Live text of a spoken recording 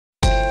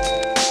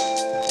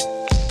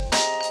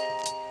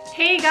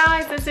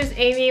guys, this is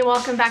Amy.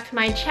 Welcome back to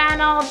my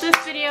channel. This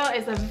video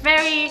is a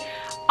very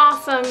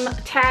awesome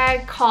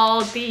tag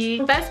called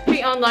the Best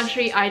Pre-Owned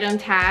Luxury Item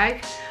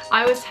tag.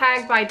 I was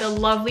tagged by the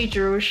lovely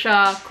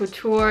Jerusha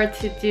Couture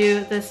to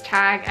do this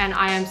tag, and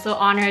I am so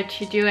honored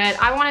to do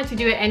it. I wanted to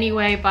do it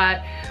anyway,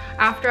 but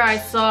after I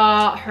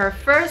saw her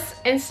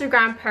first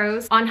Instagram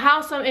post on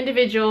how some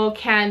individual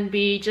can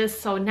be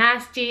just so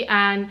nasty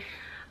and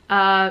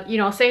you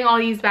know, saying all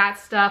these bad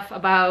stuff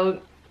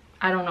about,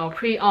 I don't know,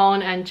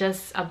 pre-owned and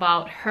just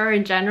about her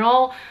in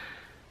general,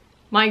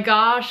 my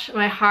gosh,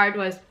 my heart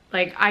was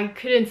like, I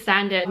couldn't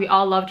stand it. We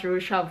all love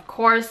Jerusha, of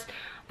course,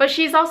 but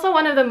she's also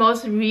one of the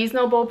most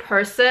reasonable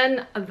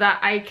person that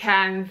I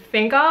can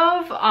think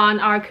of on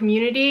our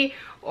community,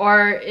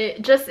 or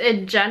just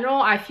in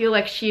general. I feel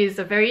like she is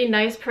a very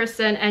nice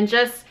person and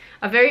just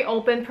a very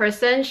open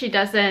person. She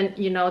doesn't,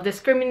 you know,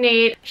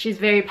 discriminate. She's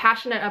very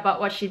passionate about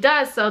what she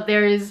does, so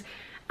there is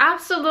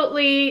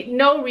absolutely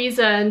no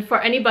reason for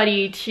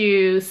anybody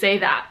to say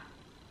that.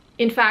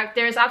 In fact,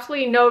 there's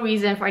absolutely no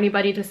reason for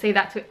anybody to say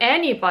that to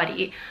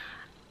anybody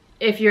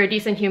if you're a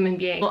decent human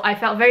being. Well, I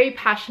felt very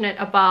passionate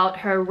about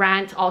her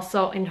rant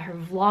also in her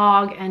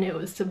vlog, and it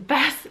was the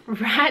best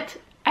rant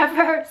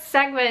ever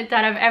segment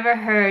that I've ever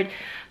heard.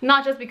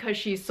 Not just because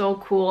she's so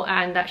cool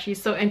and that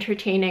she's so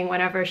entertaining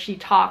whenever she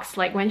talks,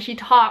 like when she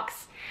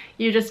talks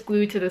you're just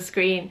glued to the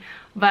screen,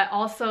 but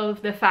also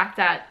the fact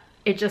that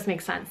it just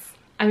makes sense.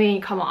 I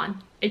mean, come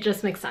on, it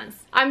just makes sense.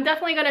 I'm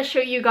definitely gonna show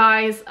you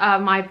guys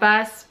my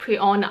best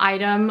pre-owned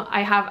item.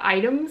 I have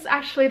items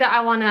actually that I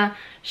wanna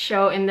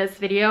show in this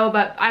video,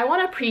 but I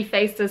wanna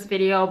preface this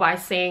video by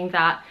saying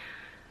that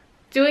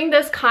doing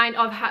this kind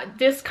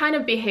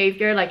of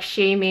behavior, like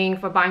shaming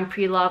for buying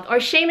pre-loved, or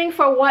shaming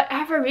for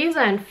whatever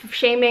reason,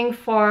 shaming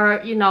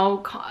for, you know,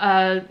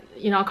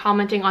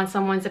 commenting on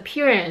someone's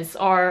appearance,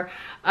 or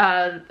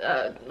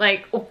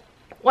like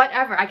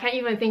whatever, I can't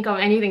even think of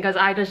anything because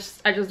I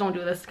just don't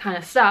do this kind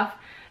of stuff.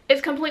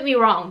 It's completely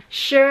wrong.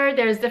 Sure,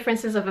 there's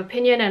differences of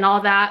opinion and all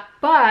that,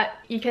 but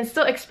you can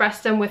still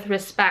express them with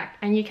respect,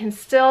 and you can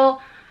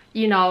still,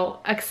 you know,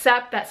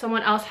 accept that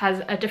someone else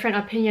has a different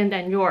opinion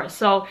than yours.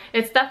 So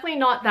it's definitely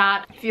not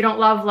that. If you don't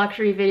love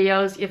luxury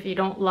videos, if you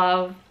don't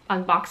love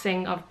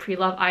unboxing of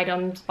pre-loved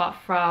items bought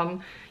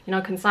from, you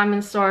know,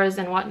 consignment stores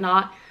and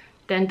whatnot,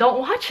 then don't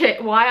watch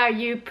it. Why are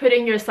you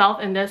putting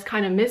yourself in this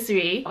kind of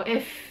misery?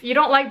 If you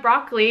don't like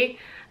broccoli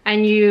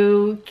and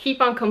you keep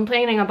on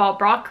complaining about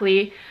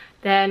broccoli,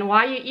 then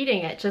why are you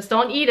eating it? Just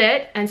don't eat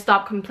it and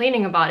stop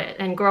complaining about it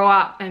and grow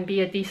up and be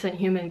a decent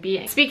human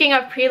being. Speaking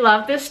of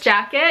pre-loved, this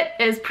jacket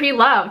is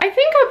pre-loved. I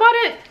think I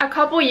bought it a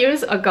couple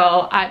years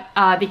ago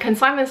at the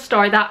consignment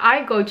store that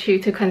I go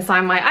to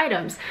consign my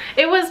items.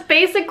 It was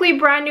basically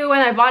brand new when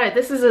I bought it.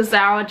 This is a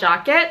Zara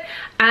jacket,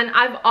 and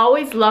I've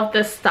always loved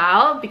this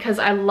style because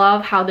I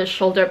love how the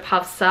shoulder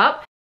puffs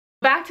up.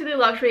 Back to the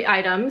luxury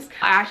items,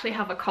 I actually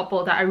have a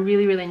couple that I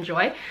really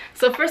enjoy.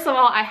 So first of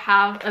all, I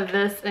have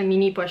this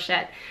mini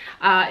pochette.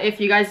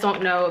 If you guys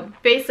don't know,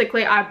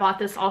 basically I bought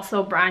this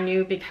also brand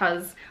new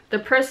because the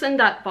person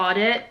that bought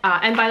it,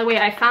 and by the way,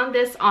 I found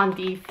this on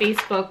the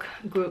Facebook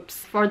groups.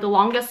 For the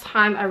longest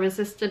time, I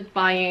resisted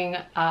buying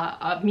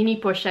a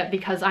mini pochette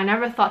because I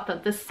never thought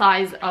that this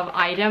size of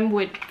item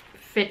would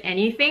fit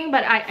anything,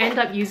 but I end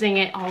up using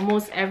it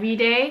almost every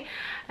day.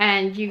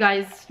 And you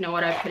guys know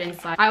what I put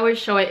inside. I always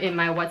show it in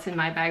my what's in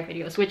my bag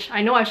videos, which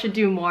I know I should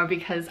do more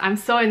because I'm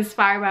so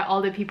inspired by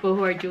all the people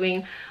who are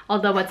doing all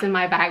the what's in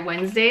my bag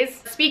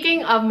Wednesdays.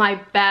 Speaking of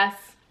my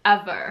best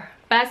ever,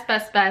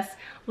 best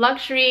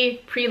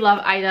luxury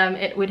pre-loved item,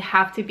 it would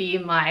have to be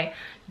my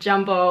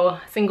jumbo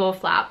single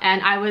flap.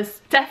 And I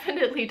was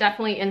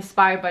definitely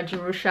inspired by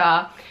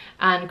Jerusha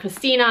and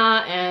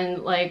Christina and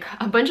like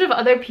a bunch of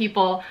other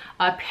people,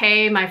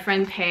 my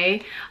friend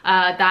Pei,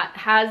 that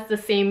has the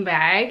same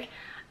bag.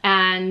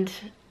 And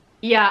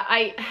yeah,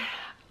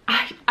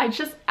 I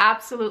just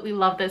absolutely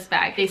love this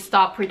bag. They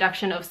stopped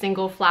production of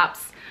single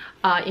flaps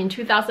in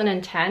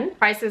 2010.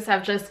 Prices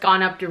have just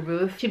gone up the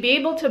roof. To be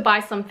able to buy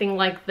something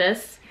like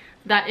this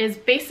that is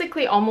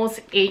basically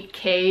almost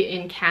 8K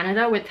in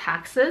Canada with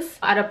taxes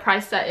at a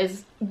price that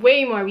is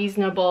way more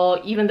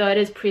reasonable, even though it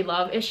is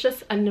pre-loved, it's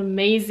just an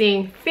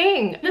amazing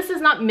thing. This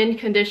is not mint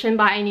condition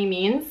by any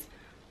means,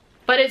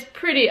 but it's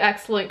pretty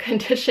excellent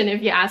condition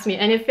if you ask me.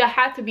 And if I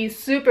had to be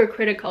super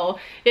critical,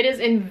 it is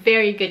in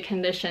very good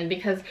condition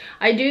because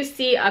I do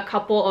see a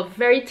couple of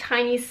very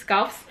tiny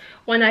scuffs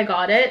when I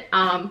got it.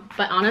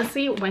 But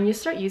honestly, when you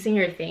start using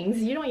your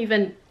things, you don't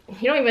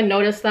even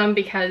notice them,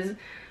 because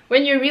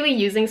when you're really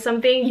using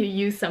something, you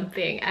use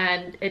something,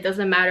 and it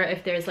doesn't matter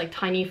if there's like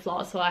tiny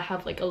flaws. So I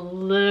have like a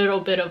little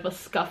bit of a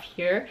scuff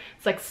here.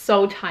 It's like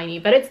so tiny,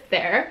 but it's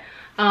there.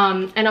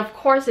 And of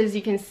course, as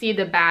you can see,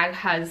 the bag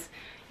has,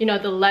 you know,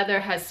 the leather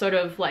has sort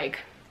of like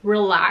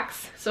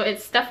relaxed, so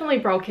it's definitely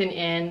broken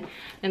in,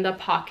 and the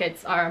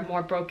pockets are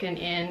more broken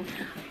in,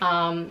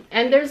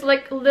 and there's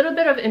like a little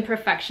bit of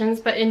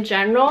imperfections, but in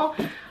general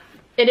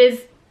it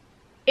is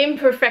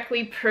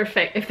imperfectly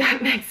perfect, if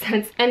that makes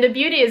sense. And the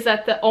beauty is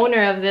that the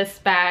owner of this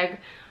bag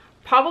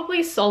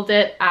probably sold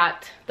it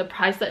at the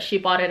price that she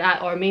bought it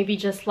at, or maybe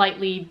just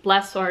slightly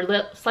less or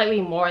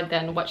slightly more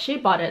than what she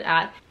bought it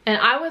at. And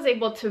I was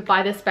able to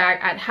buy this bag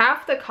at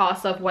half the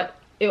cost of what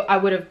I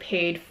would have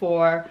paid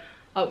for,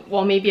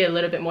 well, maybe a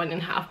little bit more than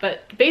half,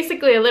 but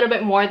basically a little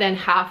bit more than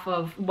half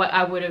of what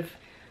I would have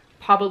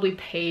probably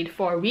paid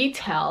for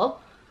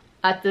retail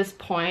at this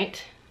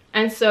point.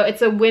 And so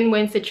it's a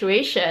win-win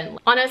situation.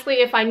 Honestly,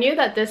 if I knew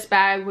that this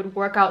bag would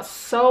work out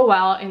so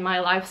well in my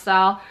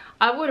lifestyle,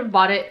 I would have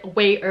bought it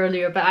way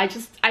earlier, but I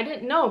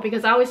didn't know,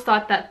 because I always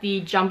thought that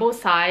the jumbo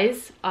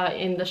size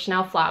in the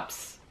Chanel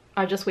flaps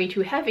are just way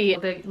too heavy.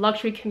 The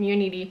luxury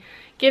community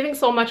giving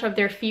so much of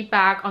their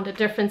feedback on the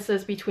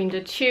differences between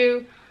the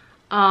two,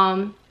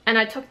 and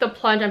I took the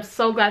plunge. I'm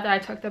so glad that I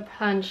took the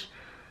plunge,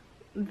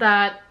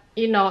 that,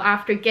 you know,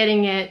 after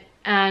getting it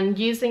and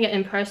using it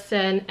in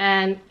person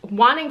and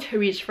wanting to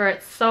reach for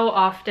it so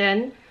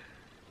often,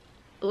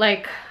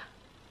 like,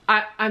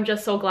 I'm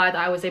just so glad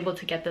that I was able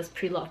to get this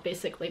pre-loved,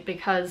 basically,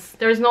 because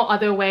there's no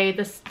other way.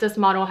 This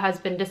model has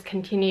been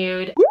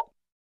discontinued.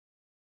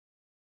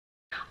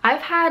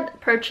 I've had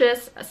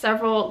purchased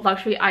several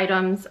luxury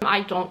items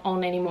I don't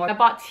own anymore. I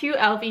bought 2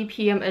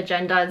 LVPM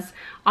agendas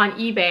on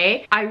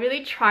eBay. I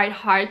really tried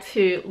hard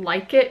to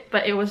like it,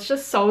 but it was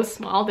just so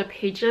small, the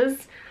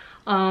pages.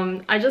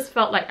 I just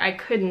felt like I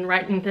couldn't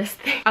write in this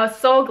thing. I was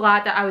so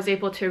glad that I was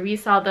able to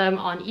resell them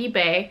on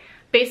eBay,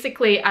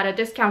 basically at a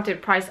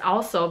discounted price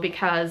also,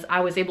 because I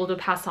was able to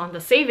pass on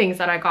the savings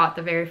that I got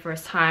the very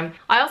first time.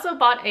 I also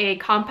bought a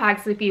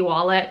compact zippy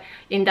wallet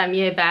in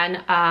damier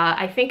ebene.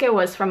 I think it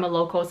was from a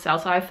local sale,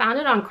 so I found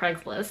it on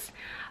Craigslist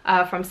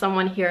from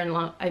someone here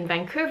in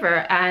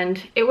Vancouver,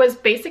 and it was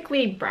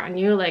basically brand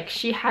new. Like,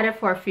 she had it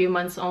for a few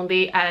months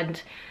only,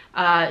 and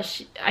I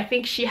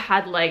think she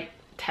had like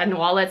 10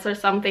 wallets or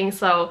something,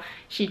 so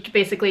she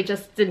basically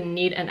just didn't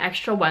need an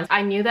extra one.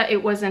 I knew that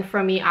it wasn't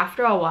for me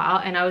after a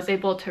while, and I was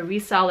able to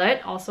resell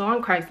it also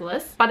on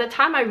Craigslist. By the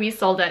time I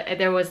resold it,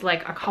 there was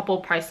like a couple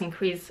price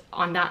increase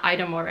on that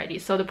item already.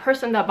 So the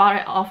person that bought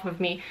it off of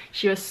me,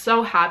 she was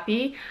so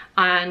happy,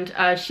 and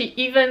she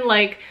even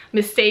like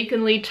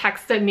mistakenly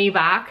texted me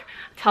back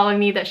telling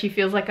me that she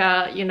feels like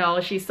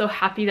she's so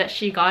happy that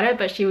she got it,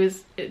 but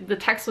the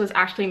text was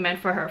actually meant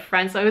for her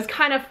friend. So it was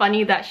kind of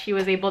funny that she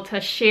was able to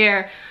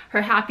share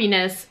her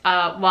happiness,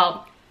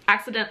 well,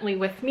 accidentally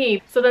with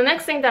me. So the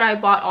next thing that I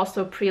bought,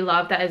 also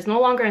pre-loved, that is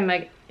no longer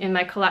in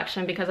my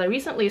collection because I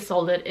recently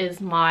sold it, is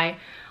my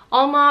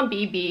Alma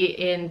BB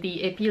in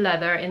the Epi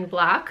leather in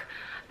black.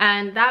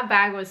 And that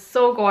bag was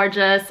so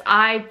gorgeous.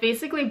 I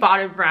basically bought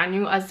it brand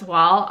new as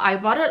well. I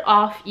bought it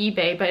off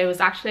eBay, but it was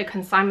actually a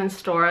consignment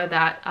store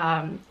that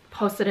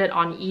posted it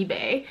on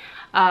eBay.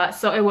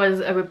 So it was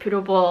a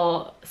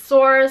reputable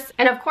source.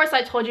 And of course,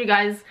 I told you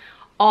guys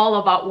all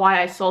about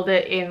why I sold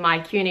it in my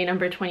Q&A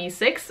number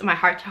 26, my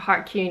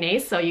heart-to-heart Q&A,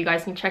 so you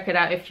guys can check it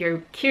out if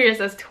you're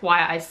curious as to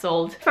why I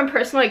sold. From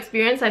personal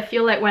experience, I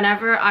feel like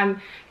whenever I'm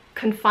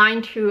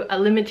confined to a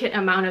limited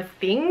amount of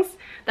things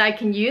that I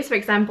can use, for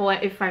example,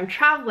 if I'm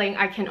traveling,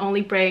 I can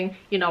only bring,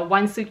 you know,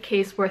 1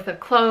 suitcase worth of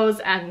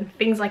clothes and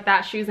things like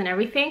that, shoes and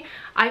everything.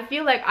 I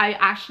feel like I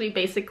actually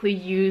basically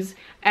use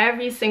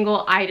every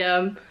single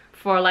item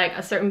for like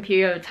a certain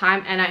period of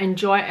time, and I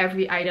enjoy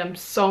every item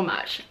so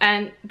much.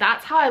 And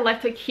that's how I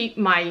like to keep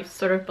my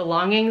sort of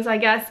belongings, I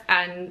guess,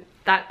 and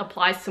that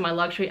applies to my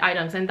luxury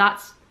items. And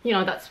that's, you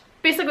know, that's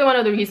basically one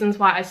of the reasons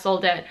why I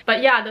sold it.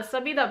 But yeah, the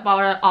subby that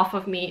bought it off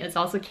of me is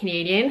also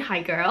Canadian.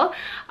 Hi girl.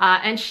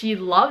 And she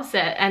loves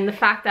it, and the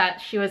fact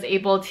that she was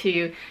able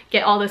to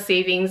get all the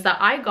savings that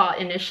I got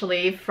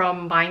initially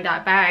from buying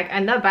that bag,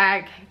 and that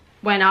bag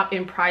went up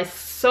in price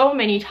so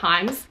many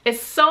times.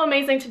 It's so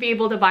amazing to be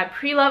able to buy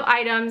pre-loved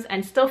items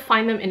and still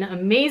find them in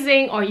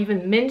amazing or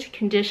even mint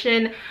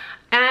condition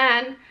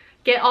and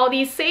get all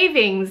these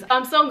savings.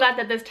 I'm so glad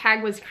that this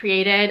tag was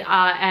created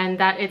and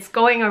that it's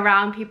going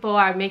around. People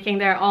are making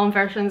their own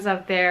versions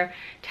of their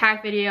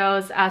tag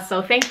videos.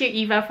 So thank you,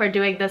 Eva, for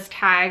doing this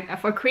tag,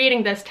 for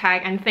creating this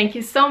tag, and thank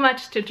you so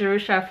much to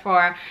Jerusha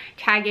for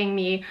tagging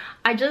me.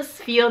 I just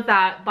feel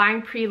that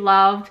buying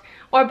pre-loved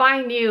or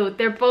buying new,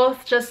 they're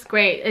both just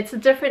great. It's a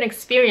different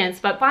experience,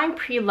 but buying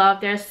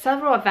pre-loved, there's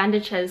several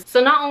advantages.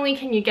 So not only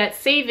can you get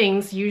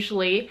savings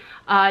usually,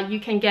 you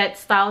can get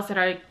styles that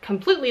are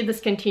completely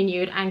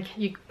discontinued and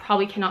you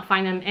probably cannot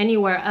find them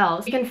anywhere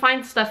else. You can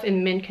find stuff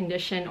in mint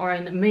condition or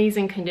in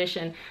amazing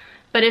condition.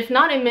 But if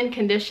not in mint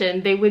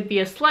condition, they would be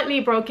a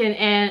slightly broken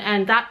in,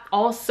 and that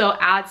also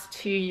adds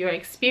to your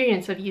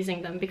experience of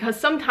using them. Because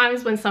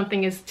sometimes when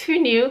something is too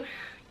new,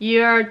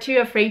 you're too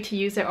afraid to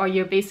use it, or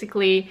you're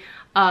basically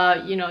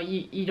you know,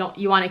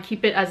 you want to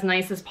keep it as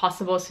nice as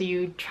possible, so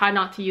you try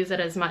not to use it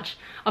as much.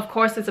 Of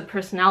course, it's a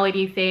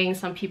personality thing.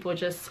 Some people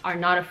just are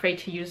not afraid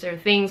to use their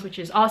things, which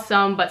is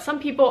awesome, but some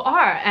people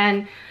are,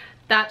 and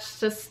that's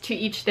just to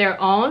each their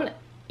own.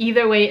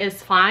 Either way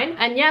is fine.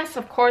 And yes,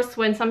 of course,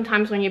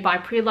 sometimes when you buy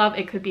pre-loved,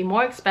 it could be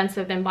more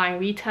expensive than buying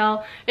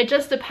retail. It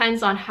just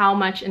depends on how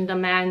much in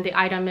demand the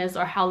item is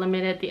or how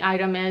limited the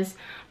item is,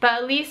 but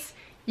at least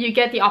you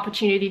get the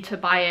opportunity to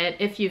buy it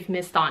if you've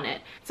missed on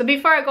it. So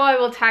before I go, I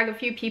will tag a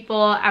few people.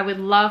 I would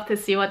love to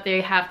see what they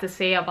have to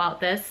say about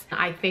this.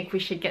 I think we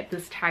should get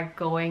this tag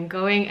going.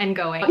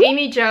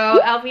 Amy Jo,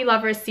 LV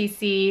Lover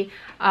CC,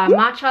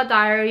 Matcha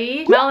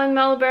Diary, Melon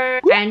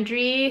Melbourne,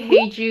 Andre,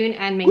 Hey June,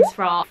 and Mings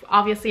Frog.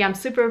 Obviously, I'm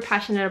super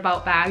passionate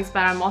about bags,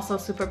 but I'm also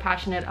super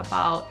passionate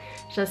about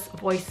just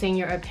voicing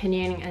your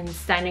opinion and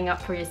standing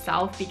up for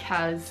yourself,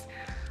 because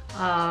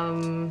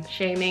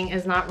shaming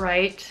is not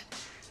right,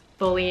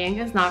 bullying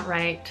is not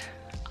right,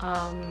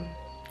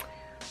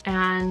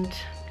 and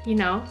you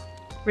know,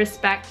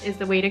 respect is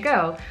the way to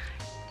go,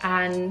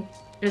 and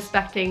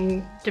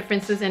respecting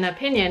differences in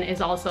opinion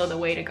is also the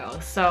way to go.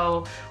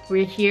 So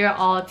we're here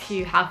all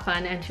to have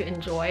fun and to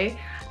enjoy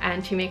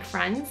and to make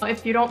friends.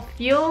 If you don't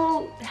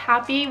feel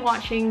happy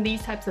watching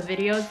these types of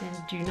videos,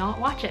 then do not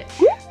watch it.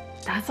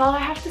 That's all I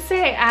have to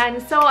say.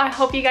 And so I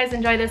hope you guys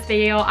enjoyed this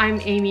video.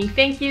 I'm Amy.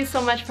 Thank you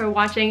so much for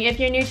watching. If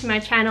you're new to my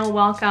channel,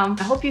 welcome.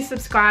 I hope you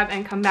subscribe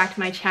and come back to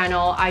my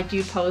channel. I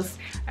do post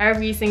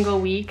every single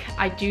week.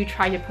 I do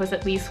try to post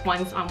at least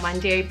once on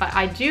Monday, but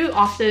I do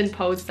often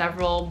post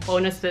several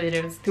bonus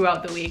videos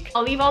throughout the week.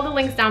 I'll leave all the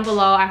links down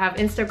below. I have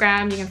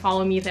Instagram, you can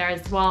follow me there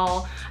as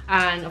well.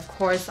 And of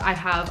course, I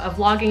have a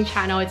vlogging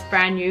channel. It's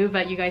brand new,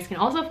 but you guys can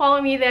also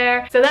follow me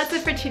there. So that's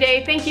it for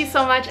today. Thank you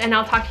so much, and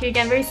I'll talk to you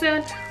again very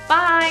soon.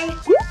 Bye!